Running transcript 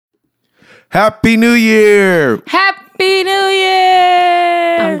Happy New Year! Happy New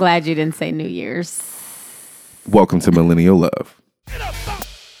Year! I'm glad you didn't say New Year's. Welcome to Millennial Love. Get up,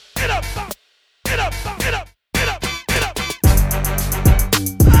 get up, get up, get up, get up, get up.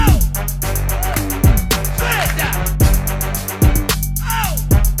 Oh! Spread that. Oh!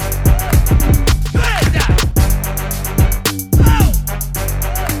 Spread that. Oh!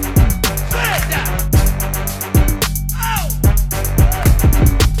 Spread that. Oh!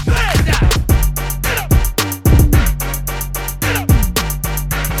 Spread that. Get up. Get up.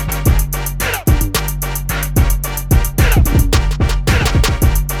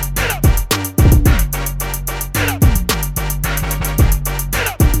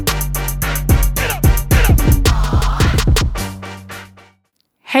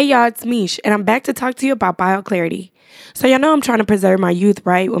 Hey y'all, it's Mish, and I'm back to talk to you about BioClarity. So y'all know I'm trying to preserve my youth,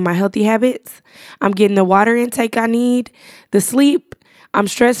 right, with my healthy habits. I'm getting the water intake I need, the sleep, I'm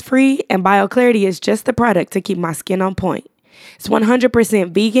stress-free, and BioClarity is just the product to keep my skin on point. It's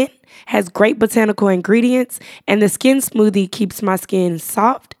 100% vegan, has great botanical ingredients, and the skin smoothie keeps my skin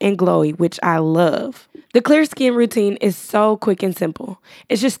soft and glowy, which I love. The clear skin routine is so quick and simple.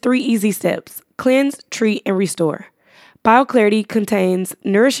 It's just 3 easy steps: cleanse, treat, and restore. BioClarity contains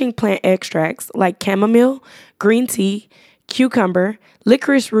nourishing plant extracts like chamomile, green tea, cucumber,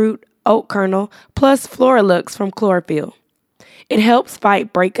 licorice root, oat kernel, plus Floralux from chlorophyll. It helps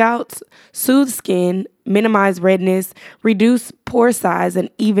fight breakouts, soothe skin, minimize redness, reduce pore size, and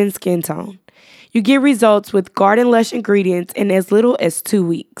even skin tone. You get results with Garden Lush ingredients in as little as 2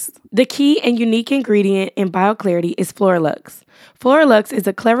 weeks. The key and unique ingredient in BioClarity is Floralux. Floralux is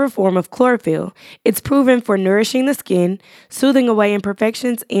a clever form of chlorophyll. It's proven for nourishing the skin, soothing away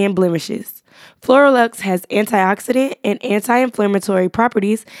imperfections and blemishes. Floralux has antioxidant and anti-inflammatory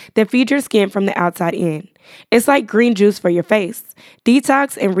properties that feed your skin from the outside in. It's like green juice for your face.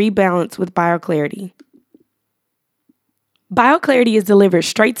 Detox and rebalance with BioClarity. BioClarity is delivered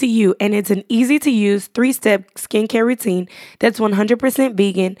straight to you, and it's an easy-to-use 3-step skincare routine that's 100%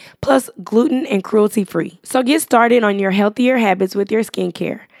 vegan, plus gluten and cruelty-free. So get started on your healthier habits with your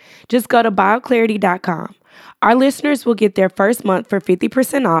skincare. Just go to BioClarity.com. Our listeners will get their first month for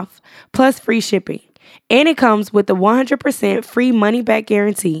 50% off, plus free shipping. And it comes with a 100% free money-back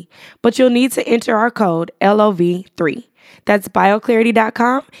guarantee, but you'll need to enter our code LOV3. That's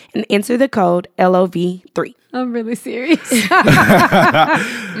BioClarity.com and enter the code LOV3. I'm really serious. Me too.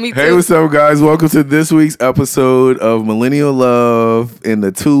 Hey, what's up, guys? Welcome to this week's episode of Millennial Love in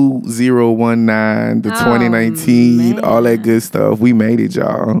the 2019, the 2019, man. all that good stuff. We made it,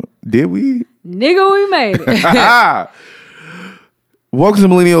 y'all. Did we? Nigga, we made it. Welcome to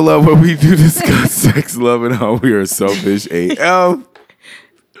Millennial Love, where we do discuss sex, love, and how we are selfish AF.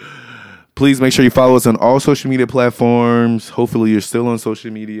 Please make sure you follow us on all social media platforms. Hopefully you're still on social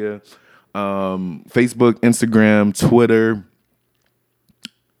media. Facebook, Instagram, Twitter,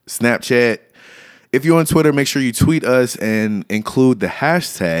 Snapchat. If you're on Twitter, make sure you tweet us and include the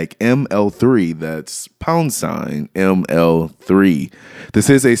hashtag ML3. That's # ML3. This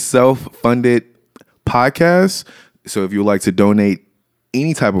is a self-funded podcast. So if you would like to donate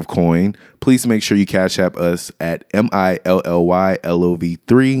any type of coin, please make sure you Cash App us at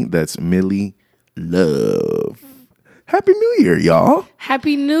MILLYLOV3. That's Milly Love. Happy New Year, y'all.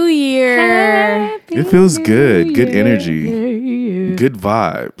 Happy New Year. It feels good. Good energy. Good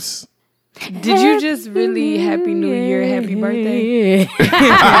vibes. Did you just really Happy New Year, Happy Birthday?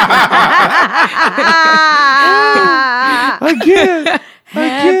 Again.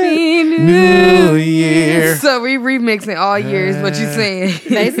 Happy New Year. So we remixing all years, what you saying?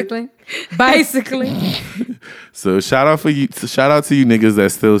 Basically. So shout out to you niggas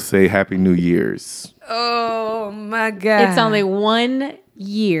that still say Happy New Year's. Oh my God. It's only 1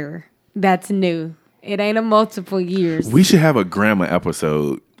 year that's new. It ain't a multiple years. We should have a grammar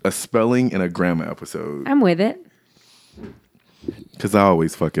episode, a spelling and a grammar episode. I'm with it. Because I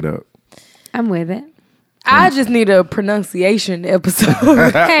always fuck it up. I'm with it. I just need a pronunciation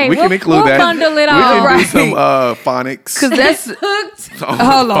episode. Hey, we can include we'll that. bundle it we all. can right. do some phonics. Because that's...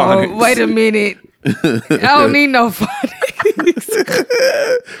 Hold on. Wait a minute. I don't need no phonics.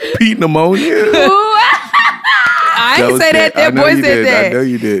 Pete pneumonia. I ain't say that. That boy said that. I know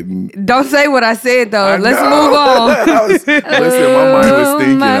you didn't. Don't say what I said, though. Let's move on. Listen, my mind was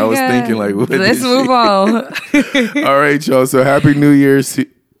thinking. my I was God. thinking like, what Let's is move she? on. All right, y'all. So happy New Year's.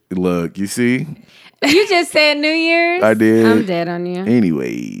 Look, you see? You just said New Year's? I did. I'm dead on you.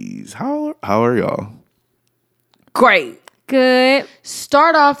 Anyways, how are y'all? Great. Good.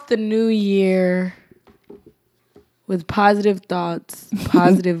 Start off the new year with positive thoughts,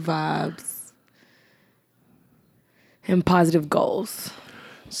 positive vibes, and positive goals.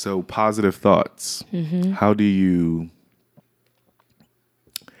 So positive thoughts. How do you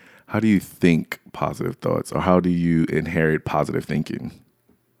think positive thoughts, or how do you inherit positive thinking?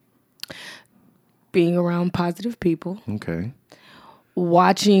 Being around positive people, Okay.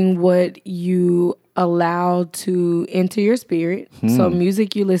 watching what you allow to enter your spirit. So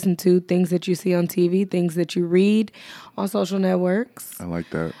music you listen to, things that you see on TV, things that you read on social networks. I like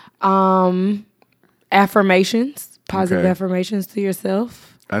that. Affirmations, positive Okay. affirmations to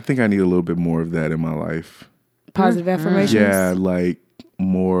yourself. I think I need a little bit more of that in my life. Positive affirmations. Yeah, like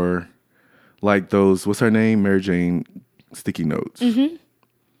more like those, what's her name? Mary Jane sticky notes.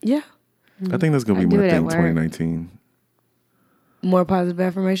 Yeah. I think that's going to I be do my it at thing work. 2019. More positive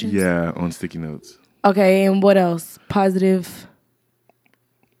affirmations. Yeah, on sticky notes. Okay, and what else? Positive.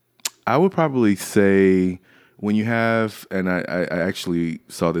 I would probably say when you have, and I actually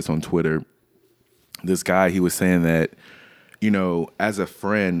saw this on Twitter, this guy, he was saying that, you know, as a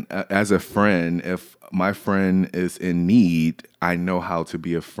friend, if my friend is in need, I know how to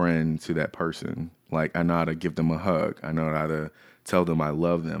be a friend to that person. Like, I know how to give them a hug. I know how to tell them I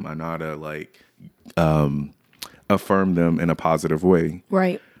love them. I know how to, like, affirm them in a positive way.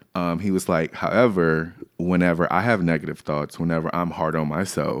 Right. He was like, however, whenever I have negative thoughts, whenever I'm hard on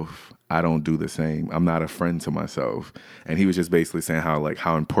myself, I don't do the same. I'm not a friend to myself. And he was just basically saying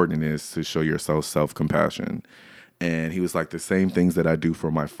how important it is to show yourself self-compassion. And he was like, the same things that I do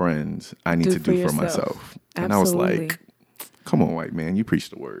for my friends, I need to do for yourself. myself. Absolutely. And I was like, come on, white man, you preach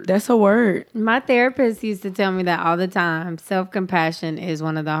the word. That's a word. My therapist used to tell me that all the time. Self-compassion is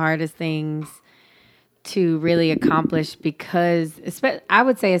one of the hardest things to really accomplish because, I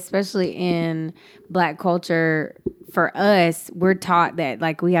would say, especially in Black culture, for us, we're taught that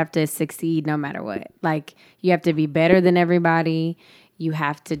like we have to succeed no matter what. Like you have to be better than everybody. You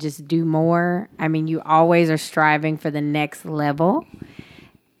have to just do more. I mean, you always are striving for the next level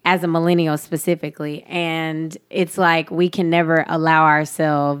as a millennial specifically. And it's like we can never allow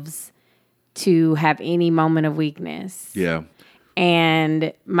ourselves to have any moment of weakness. Yeah.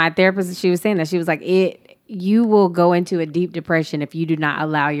 And my therapist, she was saying that. She was like, you will go into a deep depression if you do not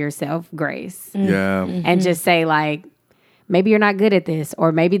allow yourself grace. Yeah. And just say like, maybe you're not good at this,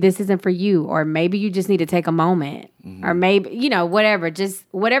 or maybe this isn't for you, or maybe you just need to take a moment, or maybe, you know, whatever. Just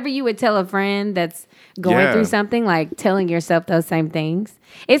whatever you would tell a friend that's going through something, like telling yourself those same things.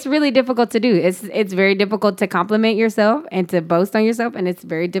 It's really difficult to do. It's very difficult to compliment yourself and to boast on yourself, and it's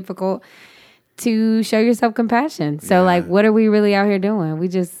very difficult to show yourself compassion. So like, what are we really out here doing? We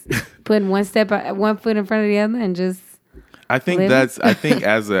just putting one foot in front of the other and just. I think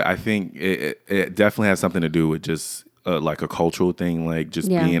it definitely has something to do with just like a cultural thing, like just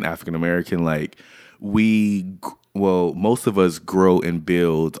being African American. Like most of us grow and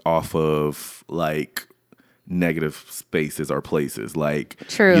build off of like negative spaces or places. Like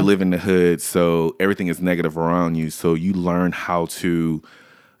True. You live in the hood, so everything is negative around you. So you learn how to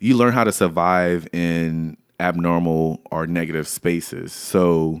survive in abnormal or negative spaces.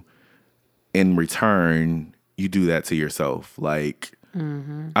 So in return, you do that to yourself. Like,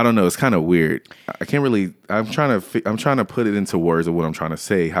 I don't know. It's kind of weird. I can't really. I'm trying to put it into words of what I'm trying to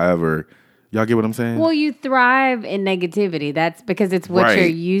say. However, y'all get what I'm saying? Well, you thrive in negativity. That's because it's what you're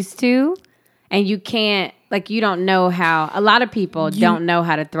used to, and you can't. Like, you don't know how. A lot of people don't know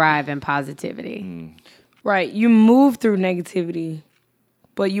how to thrive in positivity. Right. You move through negativity,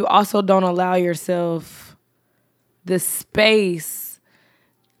 but you also don't allow yourself the space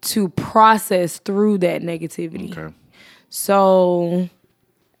to process through that negativity. Okay. So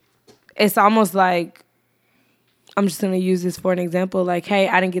it's almost like, I'm just going to use this for an example. Like, hey,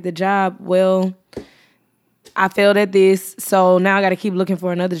 I didn't get the job. Well, I failed at this, so now I got to keep looking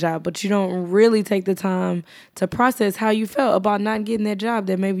for another job. But you don't really take the time to process how you felt about not getting that job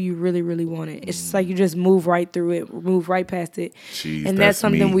that maybe you really, really wanted. It's just like you just move right through it, move right past it. Jeez, and that's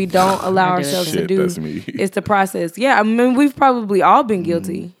something me. we don't allow ourselves to do. That's me. It's the process. Yeah, I mean, we've probably all been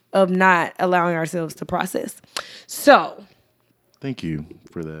guilty of not allowing ourselves to process. So, thank you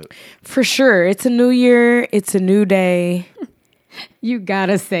for that. for sure, it's a new year. It's a new day. You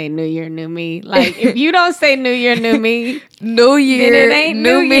gotta say New Year, New Me. Like, if you don't say New Year, New Me, New year, then it ain't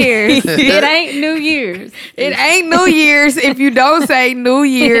New me. Year's. It ain't New Year's. It ain't New Year's if you don't say New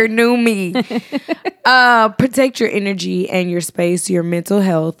Year, New Me. Protect your energy and your space. Your mental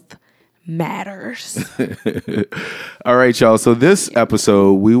health matters. All right, y'all. So this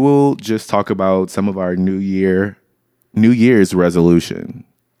episode, we will just talk about some of our New Year's resolution.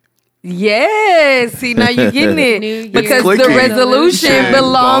 Yes. See, now you're getting New it. Year's because the clicking. resolution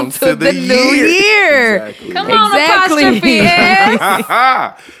belongs to the new year. Exactly. Come on, Exactly. apostrophe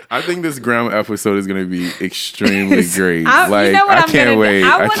S. I think this Grandma episode is going to be extremely great. You know what I I'm can't gonna wait. do?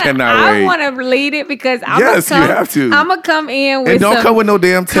 I cannot wait. I want to lead it because I'm Yes, you gonna have to. I'm gonna come in with And don't some come with no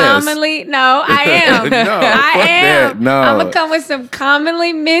damn test. commonly. No, I am. No, I fuck am. that. No. I'm gonna come with some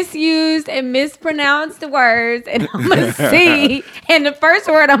commonly misused and mispronounced words, and I'm gonna see. And the first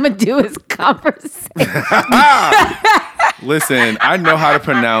word I'm gonna do is conversation. Listen, I know how to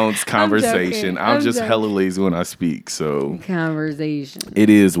pronounce conversation. I'm I'm just joking. hella lazy when I speak, so Conversation. it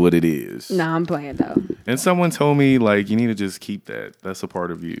is what it is. No, I'm playing though. And someone told me like you need to just keep that. That's a part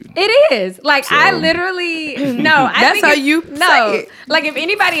of you. It is. Like I So- literally no. I That's think how it's- you no. say it. Like if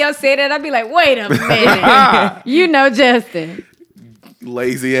anybody else said it, I'd be like, wait a minute. You know, Justin.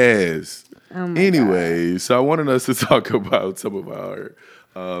 Lazy ass. Oh my Anyway, so I wanted us to talk about some of our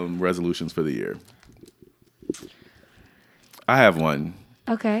resolutions for the year. I have one,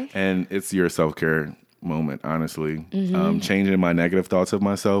 Okay. and it's your self-care moment, honestly. Changing my negative thoughts of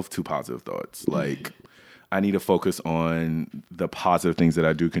myself to positive thoughts. Like, I need to focus on the positive things that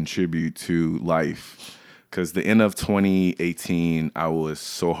I do contribute to life. Because the end of 2018, I was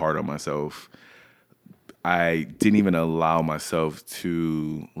so hard on myself. I didn't even allow myself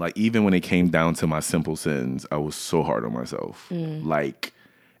to, like, even when it came down to my simple sins, I was so hard on myself. Like,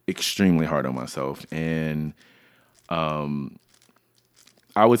 extremely hard on myself. And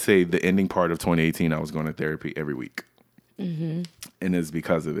I would say the ending part of 2018, I was going to therapy every week. And it's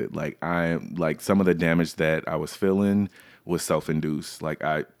because of it. Like, some of the damage that I was feeling was self-induced. Like,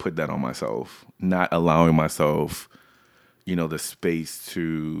 I put that on myself, not allowing myself, the space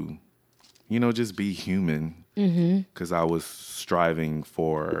to, just be human. Because I was striving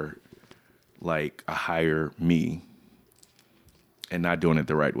for, like, a higher me and not doing it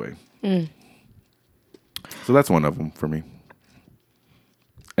the right way. So that's one of them for me.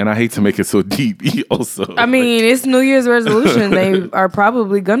 And I hate to make it so deep also. I mean, it's New Year's resolution. They are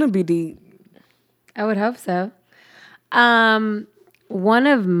probably going to be deep. I would hope so. One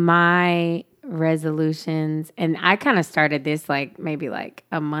of my resolutions, and I kind of started this maybe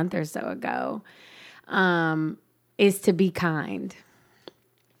a month or so ago, is to be kind.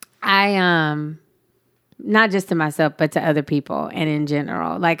 I not just to myself, but to other people and in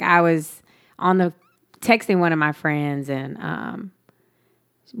general. Like I was texting one of my friends and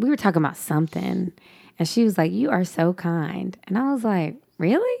we were talking about something and she was like, "You are so kind." And I was like,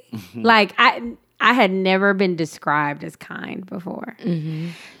 "Really?" Like I had never been described as kind before.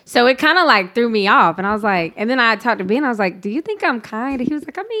 So it kind of threw me off. And I was like, and then I talked to Ben. I was like, "Do you think I'm kind?" And he was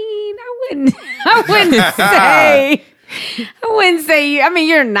like, I wouldn't say you. I mean,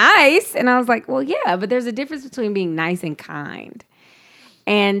 you're nice. And I was like, well, yeah, but there's a difference between being nice and kind.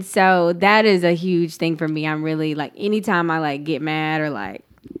 And so that is a huge thing for me. I'm really anytime I get mad or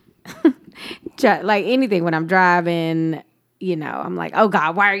anything when I'm driving, I'm like, oh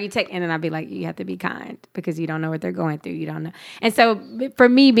God, why are you taking? And then I'd be like, you have to be kind because you don't know what they're going through. You don't know. And so for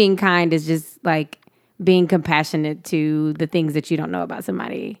me, being kind is just being compassionate to the things that you don't know about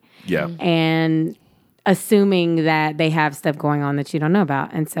somebody. Yeah. And assuming that they have stuff going on that you don't know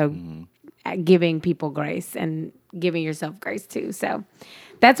about. And so giving people grace and giving yourself grace too. So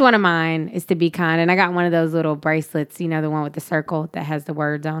that's one of mine is to be kind. And I got one of those little bracelets, the one with the circle that has the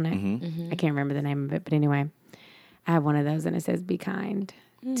words on it. I can't remember the name of it, but anyway, I have one of those and it says be kind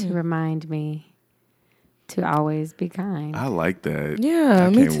to remind me to always be kind. I like that. Yeah, I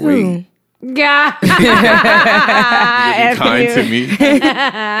me can't too. wait. Yeah. Be kind to me.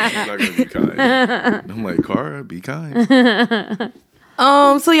 I'm not gonna be kind. I'm like, Cara, be kind.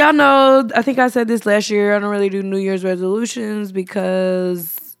 So y'all know, I think I said this last year, I don't really do New Year's resolutions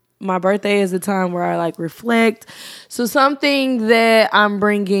because my birthday is a time where I reflect. So something that I'm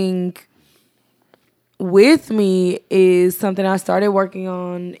bringing with me is something I started working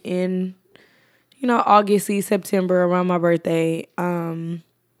on in, August, September around my birthday.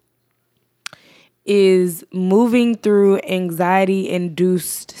 Is moving through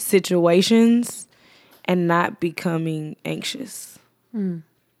anxiety-induced situations and not becoming anxious.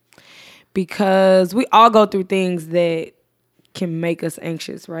 Because we all go through things that can make us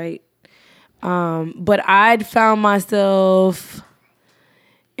anxious, right? But I'd found myself,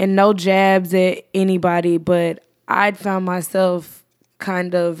 and no jabs at anybody, but I'd found myself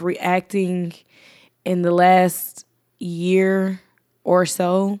kind of reacting in the last year or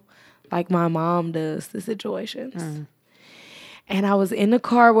so like my mom does to situations. And I was in the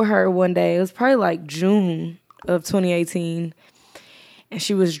car with her one day. It was probably June of 2018. And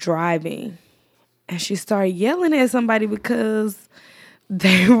she was driving. And she started yelling at somebody because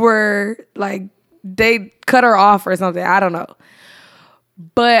they were like, they cut her off or something. I don't know.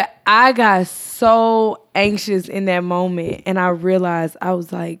 But I got so anxious in that moment, and I realized, I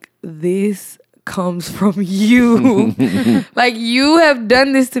was like, this comes from you. Like, you have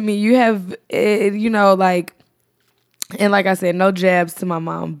done this to me. You have, like, and like I said, no jabs to my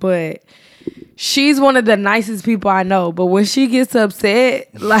mom, but she's one of the nicest people I know. But when she gets upset,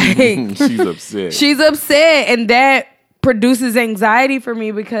 like, she's upset. She's upset, and that produces anxiety for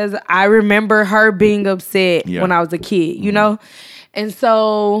me because I remember her being upset when I was a kid, you know? And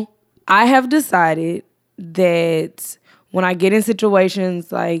so I have decided that when I get in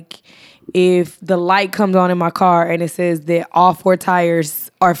situations, like if the light comes on in my car and it says that all 4 tires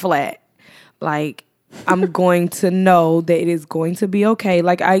are flat, like, I'm going to know that it is going to be okay.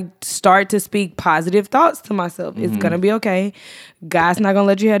 Like, I start to speak positive thoughts to myself. It's going to be okay. God's not going to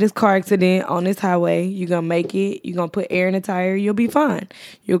let you have this car accident on this highway. You're going to make it. You're going to put air in the tire. You'll be fine.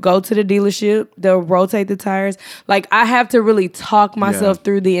 You'll go to the dealership. They'll rotate the tires. Like, I have to really talk myself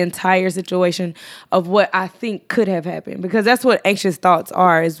through the entire situation of what I think could have happened. Because that's what anxious thoughts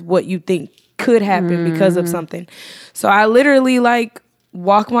are, is what you think could happen because of something. So I literally, like,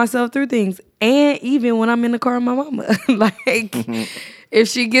 walk myself through things. And even when I'm in the car with my mama, like, if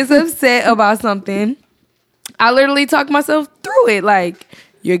she gets upset about something, I literally talk myself through it. Like,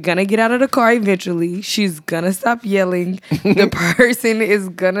 you're going to get out of the car eventually. She's going to stop yelling. The person is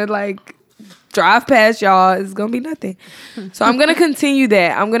going to, like, drive past y'all. It's going to be nothing. So I'm going to continue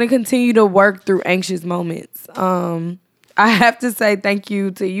that. I'm going to continue to work through anxious moments. I have to say thank you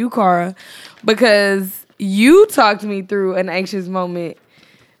to you, Cara, because you talked me through an anxious moment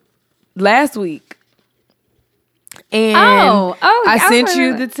last week. And I sent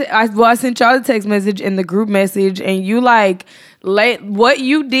you I sent y'all the text message and the group message, and you like what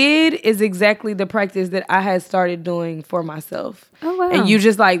you did is exactly the practice that I had started doing for myself. Oh wow. And you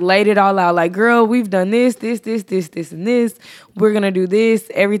just like laid it all out, like, girl, we've done this, and this. We're gonna do this.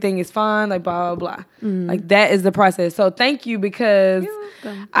 Everything is fine, like blah blah blah. Like, that is the process. So thank you, because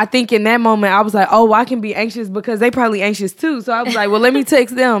I think in that moment I was like, oh, I can be anxious because they probably anxious too. So I was like, well, let me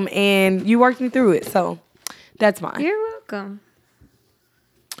text them, and you worked me through it. So that's mine. You're welcome.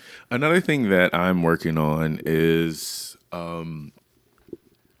 Another thing that I'm working on is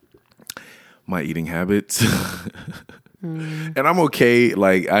my eating habits. And I'm okay.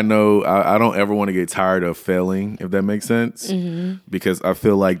 Like, I know I don't ever want to get tired of failing, if that makes sense. Because I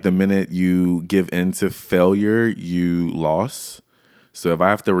feel like the minute you give in to failure, you lost. So if I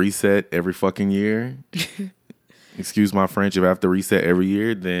have to reset every fucking year, excuse my French, if I have to reset every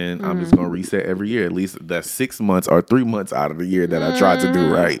year, then I'm just going to reset every year. At least that's 6 months or 3 months out of the year that I tried to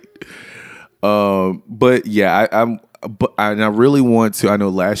do right. But yeah, I really want to. I know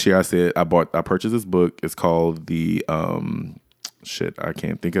last year I said I purchased this book. It's called I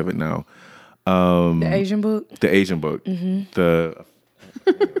can't think of it now. The Asian book. The Asian book.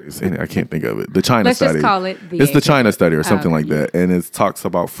 I can't think of it. The China Study. Let's just call it It's the China Study or something like that, and it talks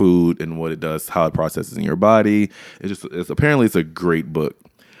about food and what it does, how it processes in your body. Apparently it's a great book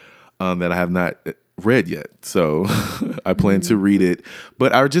that I have not read yet, so I plan to read it.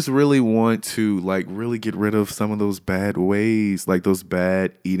 But I just really want to like really get rid of some of those bad ways, like those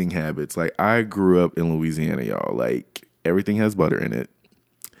bad eating habits. Like, I grew up in Louisiana, y'all. Like, everything has butter in it.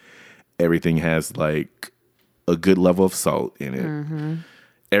 Everything has like a good level of salt in it.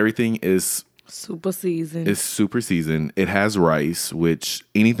 Everything is super seasoned. It's super seasoned. It has rice, which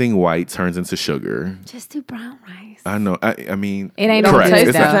anything white turns into sugar. Just do brown rice. I know. I mean, it ain't correct.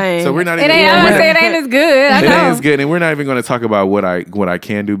 taste the same. So we're not even. It ain't as good. I know. It ain't as good, and we're not even going to talk about what I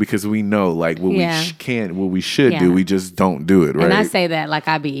can do, because we know like what we should do. We just don't do it, right? And I say that like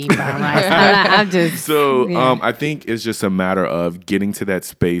I be eating brown rice. I'm just I think it's just a matter of getting to that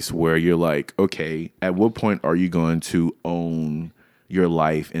space where you're like, okay, at what point are you going to own your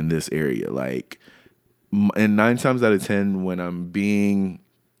life in this area? Like, and 9 times out of 10, when I'm being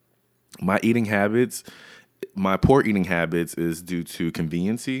my eating habits. My poor eating habits is due to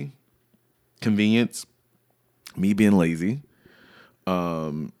convenience, me being lazy,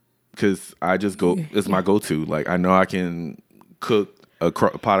 because I just go, it's my go-to. Like, I know I can cook a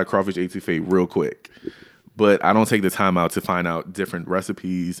pot of crawfish etouffee real quick, but I don't take the time out to find out different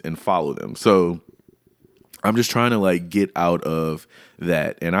recipes and follow them. So I'm just trying to like get out of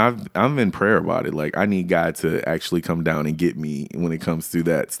that, and I'm in prayer about it. Like, I need God to actually come down and get me when it comes to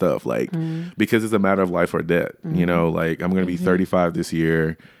that stuff. Like, because it's a matter of life or death. You know, like, I'm gonna be 35 this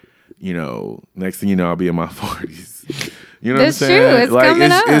year. You know, next thing you know, I'll be in my 40s. You know what I'm saying? True. It's like,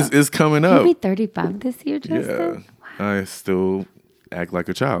 coming up. It's coming up. You'll be 35 this year, Justin. Yeah, wow. I still act like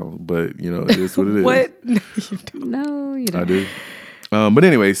a child, but you know, it is what it is. What? No, you don't. No, you don't. I do. But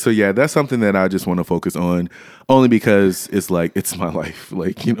anyway, so yeah, that's something that I just want to focus on, only because it's like it's my life.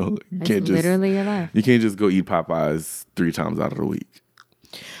 Like, you know, you can't just literally your life. You can't just go eat Popeyes 3 times out of the week.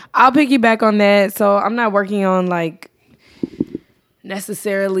 I'll piggyback on that. So I'm not working on like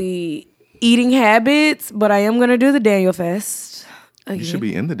necessarily eating habits, but I am gonna do the Daniel Fast again. You should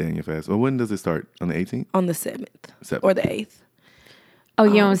be in the Daniel Fast. Well, when does it start? On the 18th? On the 7th. 7th. Or the 8th. Oh,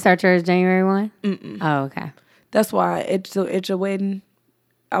 you don't start yours January 1? Mm-mm. Oh, okay. That's why it's a wedding.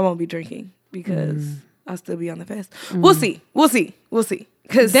 I won't be drinking because I'll still be on the fast. We'll see.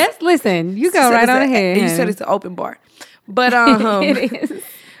 Cause Listen, you go right on ahead. You said it's an open bar, but It is.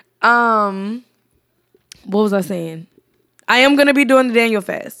 what was I saying? I am gonna be doing the Daniel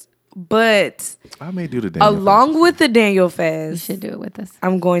Fast, but I may do the Daniel along Fast. with the Daniel You Fast, should do it with us.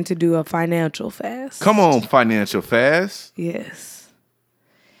 I'm going to do a financial fast. Come on, financial fast. Yes.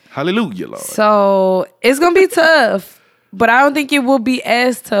 Hallelujah, Lord. So it's gonna be tough, but I don't think it will be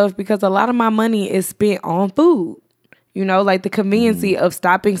as tough because a lot of my money is spent on food. You know, like the conveniency of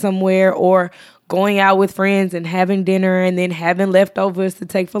stopping somewhere or going out with friends and having dinner and then having leftovers to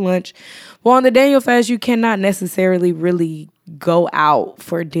take for lunch. Well, on the Daniel Fast, you cannot necessarily really go out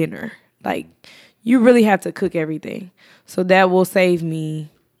for dinner. Like, you really have to cook everything. So that will save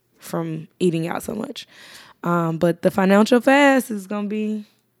me from eating out so much. But the financial fast is gonna be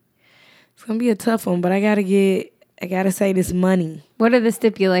a tough one. But I gotta say this money. What are the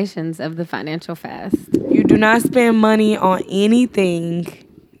stipulations of the financial fast? You do not spend money on anything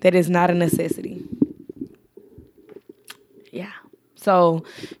that is not a necessity. Yeah. So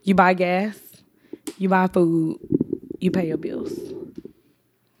you buy gas, you buy food, you pay your bills.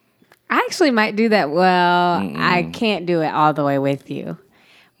 I actually might do that. Well, I can't do it all the way with you,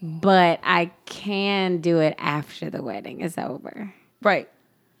 but I can do it after the wedding is over. Right.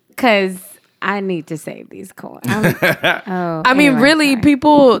 Because I need to save these coins. I mean, really,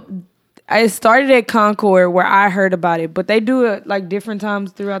 people. I started at Concord where I heard about it, but they do it like different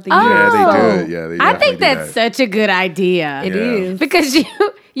times throughout the year. Yeah, they do Oh. it. Yeah, they I definitely think do that's that. such a good idea. It Yeah. is. Because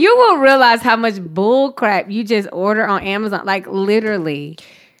you will realize how much bull crap you just order on Amazon. Like literally,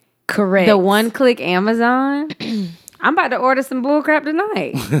 Correct. the one-click Amazon. I'm about to order some bull crap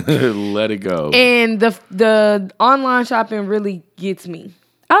tonight. Let it go. And the online shopping really gets me.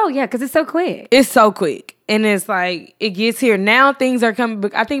 Oh yeah, because it's so quick. It's so quick. And it's like, it gets here. Now things are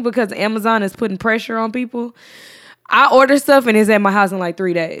coming. I think because Amazon is putting pressure on people. I order stuff and it's at my house in like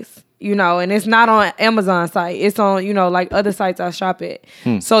 3 days. You know, and it's not on Amazon site. It's on, you know, like other sites I shop at.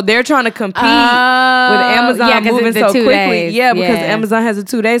 So they're trying to compete with Amazon 'cause moving it's the so 2 quickly. days. Yeah, because Yeah. Amazon has a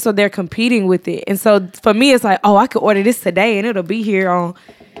 2 days, so they're competing with it. And so for me, it's like, oh, I could order this today and it'll be here on,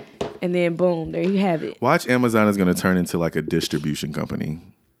 and then boom, there you have it. Watch Amazon is going to turn into like a distribution company.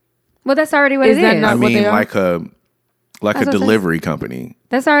 Well, that's already what Is it that is. not I what mean, they are? like a what I'm saying. delivery company.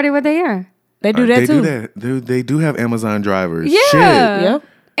 That's already what they are. They do that they too. do that. They do have Amazon drivers. Yeah. Shit. Yep.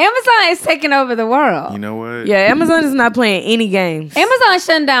 Amazon is taking over the world. You know what? Yeah, Amazon is not playing any games. Amazon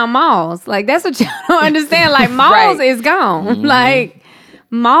shutting down malls. Like, that's what y'all don't understand. Like, malls Right. is gone. Like,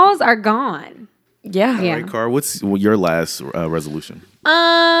 malls are gone. Yeah. Yeah. Right, Car, what's your last resolution?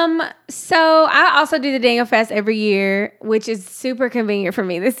 So I also do the Daniel Fast every year, which is super convenient for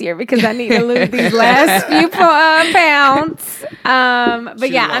me this year because I need to lose these last few pounds. But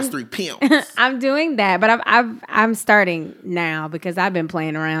She yeah, lost 3 pounds. I'm doing that, but I'm starting now because I've been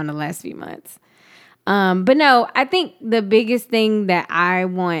playing around the last few months. But no, I think the biggest thing that I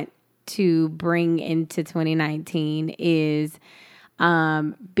want to bring into 2019 is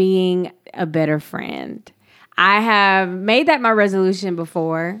being a better friend. I have made that my resolution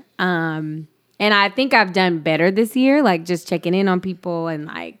before. And I think I've done better this year, like just checking in on people and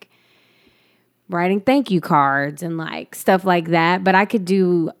like writing thank you cards and like stuff like that. But I could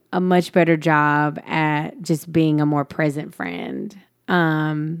do a much better job at just being a more present friend.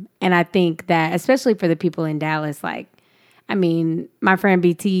 And I think that especially for the people in Dallas, like, I mean, my friend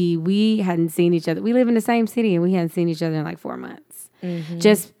BT, we hadn't seen each other. We live in the same city and we hadn't seen each other in like 4 months.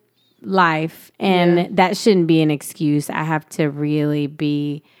 Just life. And that shouldn't be an excuse. I have to really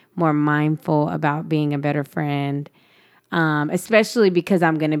be more mindful about being a better friend, especially because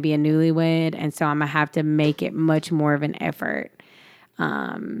I'm going to be a newlywed. And so I'm going to have to make it much more of an effort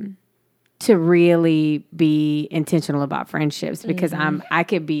to really be intentional about friendships because I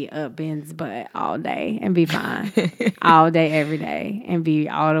could be up Ben's butt all day and be fine all day, every day and be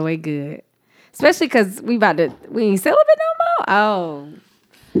all the way good. Especially because we ain't celibate no more. Oh,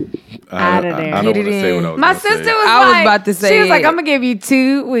 out of there. I Get don't it want to say in. what I was my gonna sister say. was I was like, about to say she was like, it. I'm gonna give you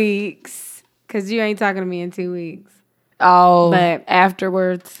 2 weeks because you ain't talking to me in 2 weeks. Oh, But-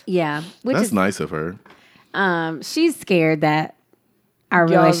 afterwards. Yeah, which That's is nice of her. she's scared that our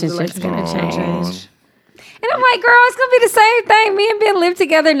Y'all's relationship's gonna relationship change. And I'm like, girl, it's gonna be the same thing. Me and Ben live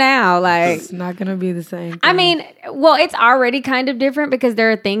together now. Like, It's not gonna be the same thing. I mean, well, it's already kind of different because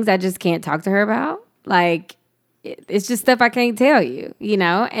there are things I just can't talk to her about. Like, it's just stuff I can't tell you, you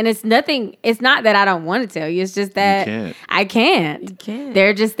know? And it's nothing, it's not that I don't want to tell you. It's just that I can't. You can't. There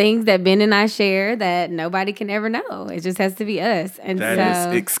are just things that Ben and I share that nobody can ever know. It just has to be us. And That is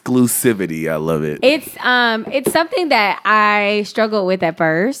exclusivity. I love it. It's something that I struggled with at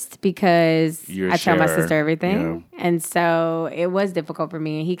first because I tell my sister everything. Yeah. And so it was difficult for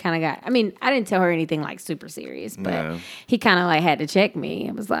me. And he kind of got, I mean, I didn't tell her anything like super serious, but he kind of like had to check me.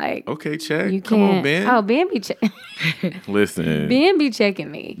 It was like, okay, check. You Come on, can't- Ben. Oh, Ben be checking. Listen. Ben be checking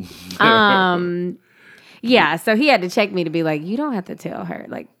me. Yeah, so he had to check me to be like, you don't have to tell her.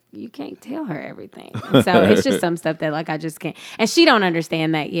 Like, you can't tell her everything. And so it's just some stuff that like I just can't. And she don't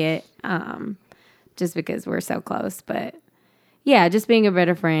understand that yet, just because we're so close. But yeah, just being a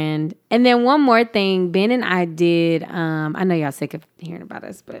better friend. And then one more thing, Ben and I did. I know y'all sick of hearing about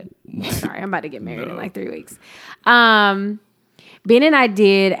us, but sorry, I'm about to get married in like 3 weeks. Ben and I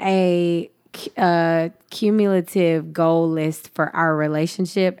did a cumulative goal list for our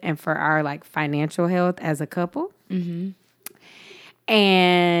relationship and for our like financial health as a couple. Mm-hmm.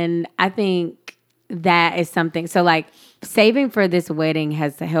 And I think that is something. So like saving for this wedding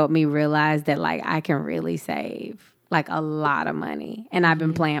has helped me realize that like I can really save like a lot of money. And I've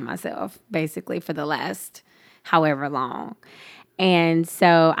been playing myself basically for the last however long. And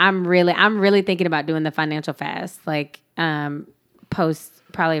so I'm really thinking about doing the financial fast, like post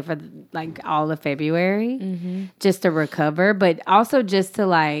probably for like all of February, just to recover, but also just to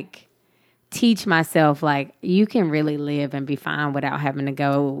like teach myself like you can really live and be fine without having to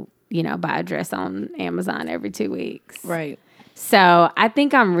go, you know, buy a dress on Amazon every 2 weeks. Right. So I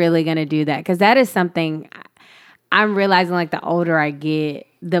think I'm really going to do that because that is something I'm realizing like the older I get,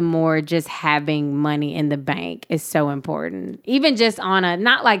 the more just having money in the bank is so important. Even just on a,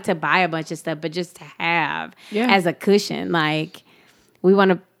 not like to buy a bunch of stuff, but just to have as a cushion. Like, we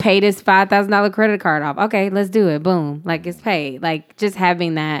want to pay this $5,000 credit card off. Okay, let's do it. Boom. Like, it's paid. Like, just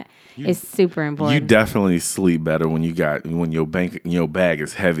having that is super important. You definitely sleep better when your bag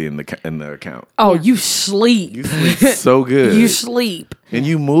is heavy in the account. Oh, you sleep. You sleep so good. You sleep. And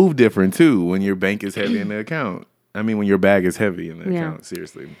you move different too when your bank is heavy in the account. I mean, when your bag is heavy in the account,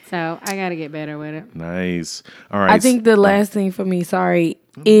 seriously. So I got to get better with it. Nice. All right. I think the last thing for me,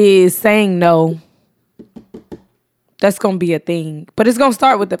 is saying no. That's going to be a thing. But it's going to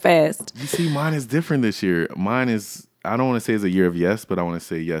start with the fast. You see, mine is different this year. Mine is, I don't want to say it's a year of yes, but I want to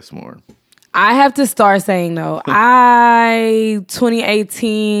say yes more. I have to start saying no.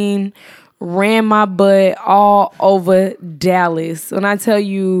 2018, ran my butt all over Dallas. When I tell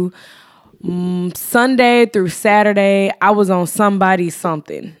you, Sunday through Saturday, I was on somebody's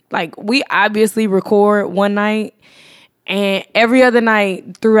something. Like, we obviously record one night, and every other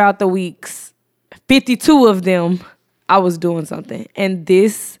night throughout the weeks, 52 of them, I was doing something. And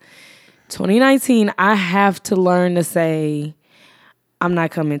this 2019, I have to learn to say, I'm not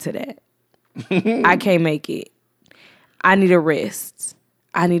coming to that. I can't make it. I need a rest.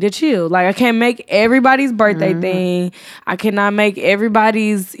 I need to chill. Like, I can't make everybody's birthday thing. I cannot make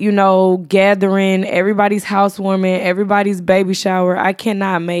everybody's, gathering, everybody's housewarming, everybody's baby shower. I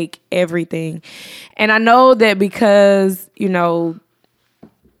cannot make everything. And I know that because, in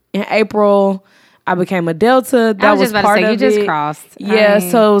April, I became a Delta. That was part of it. You just crossed. Yeah,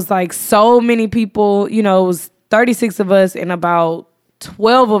 so it was like so many people, it was 36 of us, and about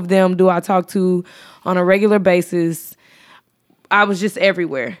 12 of them do I talk to on a regular basis. I was just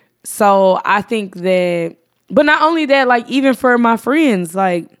everywhere. So I think that, but not only that, like even for my friends,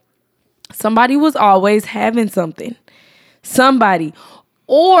 like somebody was always having something. Somebody.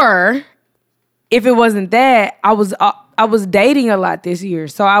 Or if it wasn't that, I was dating a lot this year.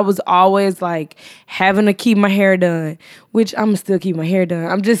 So I was always like having to keep my hair done, which I'm still keep my hair done.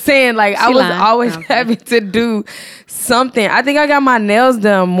 I'm just saying, like, I was always having to do something. I think I got my nails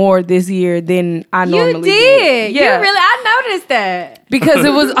done more this year than I normally do. You did. Yeah. You really, I noticed that. Because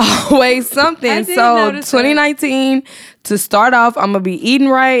it was always something. So 2019, to start off, I'm going to be eating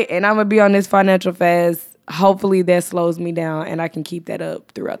right and I'm going to be on this financial fast. Hopefully that slows me down and I can keep that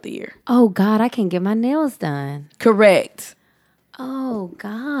up throughout the year. Oh, God, I can't get my nails done. Correct. Oh,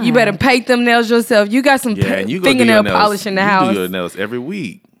 God. You better paint them nails yourself. You got some fingernail polish in the house. You do your nails every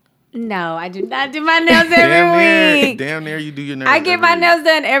week. No, I do not do my nails every week. Damn near you do your nails. I get my nails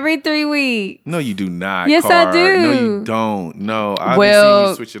done every 3 weeks. No, you do not. Yes, Car. I do. No, you don't. No, I've Well,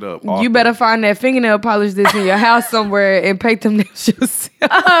 seen you switch it up. You better find that fingernail polish that's in your house somewhere and paint them nails yourself.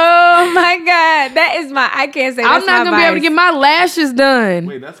 Oh my God. That is I can't say that's I'm not going to be able to get my lashes done.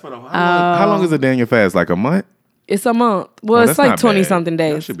 Wait, that's for the how long is a Daniel fast? Like a month? It's a month. Well, it's that's like not 20 bad. something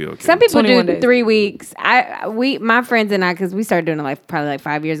days. That should be okay. Some people do 21 days. 3 weeks. My friends and I, because we started doing it like probably like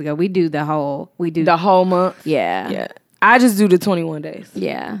 5 years ago. We do the whole month. Yeah. Yeah. I just do the 21 days.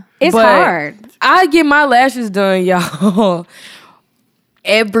 Yeah. It's But hard. I get my lashes done, y'all,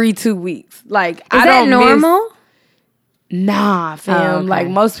 every 2 weeks. Like, Is I that don't normal? Nah, fam. Oh, okay. Like,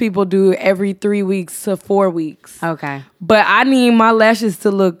 most people do every 3 weeks to 4 weeks. Okay. But I need my lashes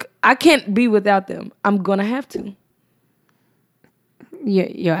to look, I can't be without them. I'm going to have to.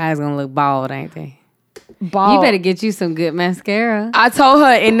 Your eyes gonna look bald, ain't they? Bald. You better get you some good mascara. I told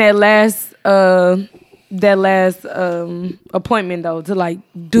her in that last appointment though to like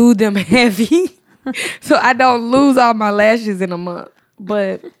do them heavy so I don't lose all my lashes in a month.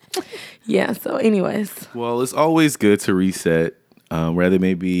 But yeah, so anyways. Well, it's always good to reset, whether it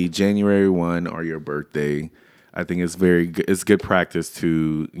may be January 1 or your birthday. I think it's it's good practice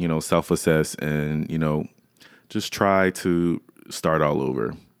to, self-assess and, just try to start all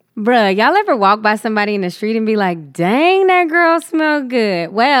over. Bruh, y'all ever walk by somebody in the street and be like, dang, that girl smell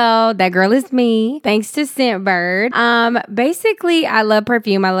good? Well, that girl is me, thanks to Scentbird. Basically, I love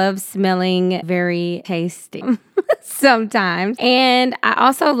perfume. I love smelling very tasty sometimes. And I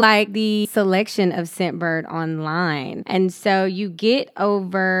also like the selection of Scentbird online. And so you get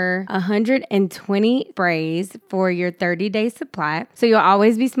over 120 sprays for your 30-day supply. So you'll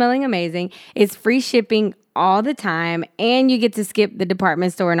always be smelling amazing. It's free shipping all the time, and you get to skip the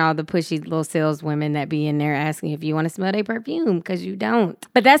department store and all the pushy little saleswomen that be in there asking if you want to smell their perfume, because you don't.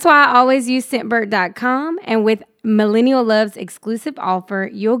 But that's why I always use Scentbird.com, and with Millennial Love's exclusive offer,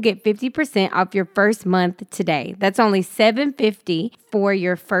 you'll get 50% off your first month today. That's only $750 for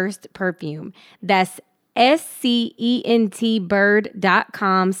your first perfume. That's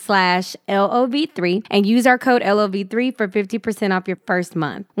scentbird.com/LOV3 and use our code LOV3 for 50% off your first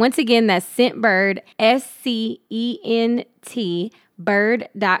month. Once again, that's Scentbird,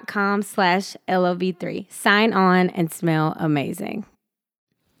 scentbird.com/LOV3. Sign on and smell amazing.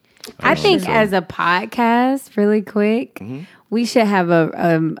 I think as a podcast, really quick, we should have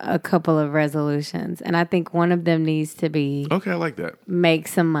a couple of resolutions. And I think one of them needs to be Okay, I like that. make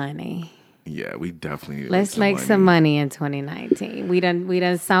some money. Yeah, we definitely need Let's make some money in 2019. We done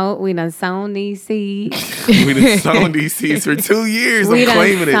sown these seeds. We done sown these seeds for 2 years. I'm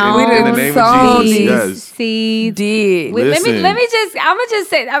claiming it in the name sown of these Jesus. Yes. Seeds. Did. Let me Listen. just. I'm gonna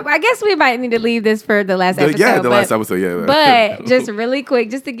just say. I guess we might need to leave this for the last episode. The last episode. Yeah. But just really quick,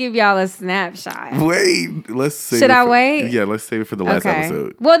 just to give y'all a snapshot. Wait, let's save Should it I for- wait? Yeah, let's save it for the last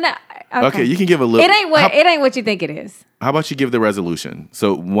episode. Well, no. Okay, you can give a little. It ain't what you think it is. How about you give the resolution?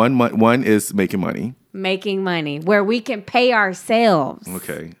 So one is making money. Making money where we can pay ourselves.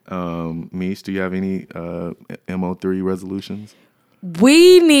 Okay. Mish, do you have any MO3 resolutions?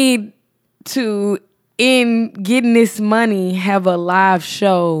 We need to, in getting this money, have a live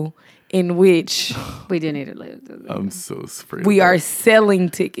show in which We do need to lose. I'm so afraid. we of are that. selling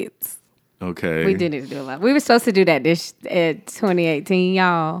tickets. Okay. We do need to do a lot. We were supposed to do that this at 2018,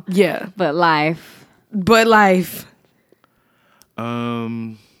 y'all. Yeah. But life. But life,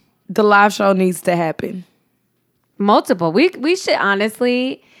 Um. the live show needs to happen. Multiple. We should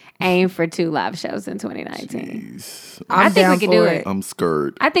honestly aim for 2 live shows in 2019. Jeez. I think we can do it. I'm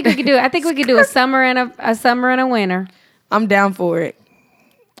scared. I think we can do it. I think we could do a summer and a winter. I'm down for it.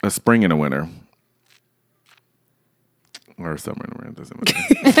 A spring and a winter. Or summer and a winter. Doesn't matter.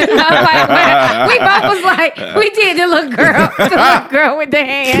 We both was like, we did the little girl with the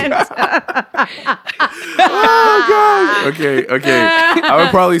hands. Okay. I would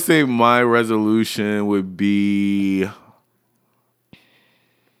probably say my resolution would be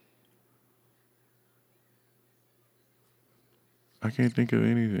I can't think of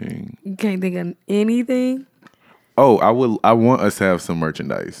anything. You can't think of anything? Oh, I want us to have some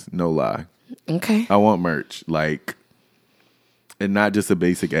merchandise. No lie. Okay. I want merch. Like, and not just a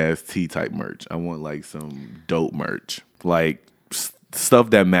basic ass T type merch. I want like some dope merch. Like stuff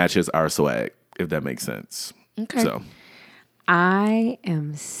that matches our swag, if that makes sense. Okay. So I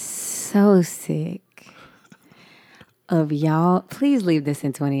am so sick of y'all. Please leave this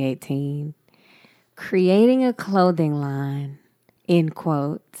in 2018. Creating a clothing line, in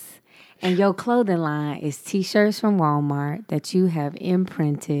quotes, and your clothing line is t-shirts from Walmart that you have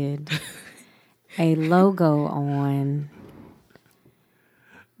imprinted a logo on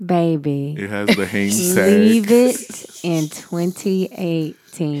Baby. It has the Hanes tag. Leave it in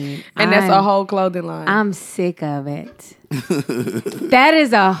 2018. And that's a whole clothing line. I'm sick of it. That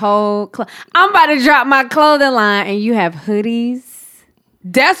is a whole... I'm about to drop my clothing line and you have hoodies.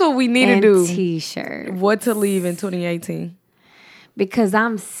 That's what we need and to do. T-shirts. What to leave in 2018. Because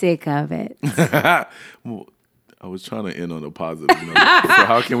I'm sick of it. Well, I was trying to end on a positive note. So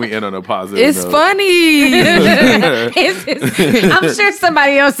how can we end on a positive It's note? funny. I'm sure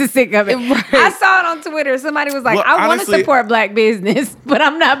somebody else is sick of it. Right. I saw it on Twitter. Somebody was like, Well, I want to honestly, support black business, but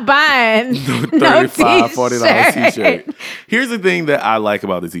I'm not buying no $35, $40 t-shirt. t-shirt. Here's the thing that I like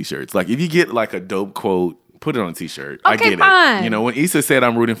about the t-shirts. Like, if you get like a dope quote, put it on a t-shirt. I get fine. it. You know, when Issa said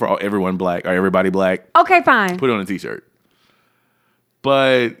I'm rooting for everyone black or everybody black, Okay, fine. put it on a t-shirt.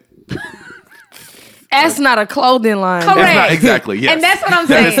 But That's not a clothing line. Correct. that's not exactly, yes. And that's what I'm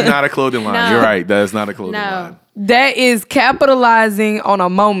That is saying. not a clothing line. No. You're right. That is not a clothing line. That is capitalizing on a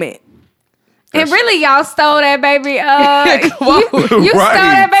moment. And really, y'all stole that baby. You Right. stole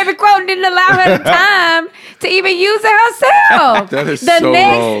that baby quote and didn't allow her the time to even use it herself. That is the so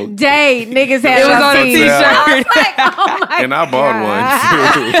next wrong. day, niggas had It was on on a t-shirt. t-shirt. I was like, oh my And I bought God.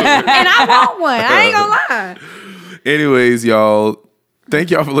 one too. And I want one. I ain't gonna lie. Anyways, y'all, thank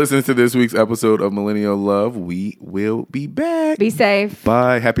y'all for listening to this week's episode of Millennial Love. We will be back. Be safe.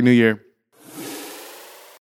 Bye. Happy New Year.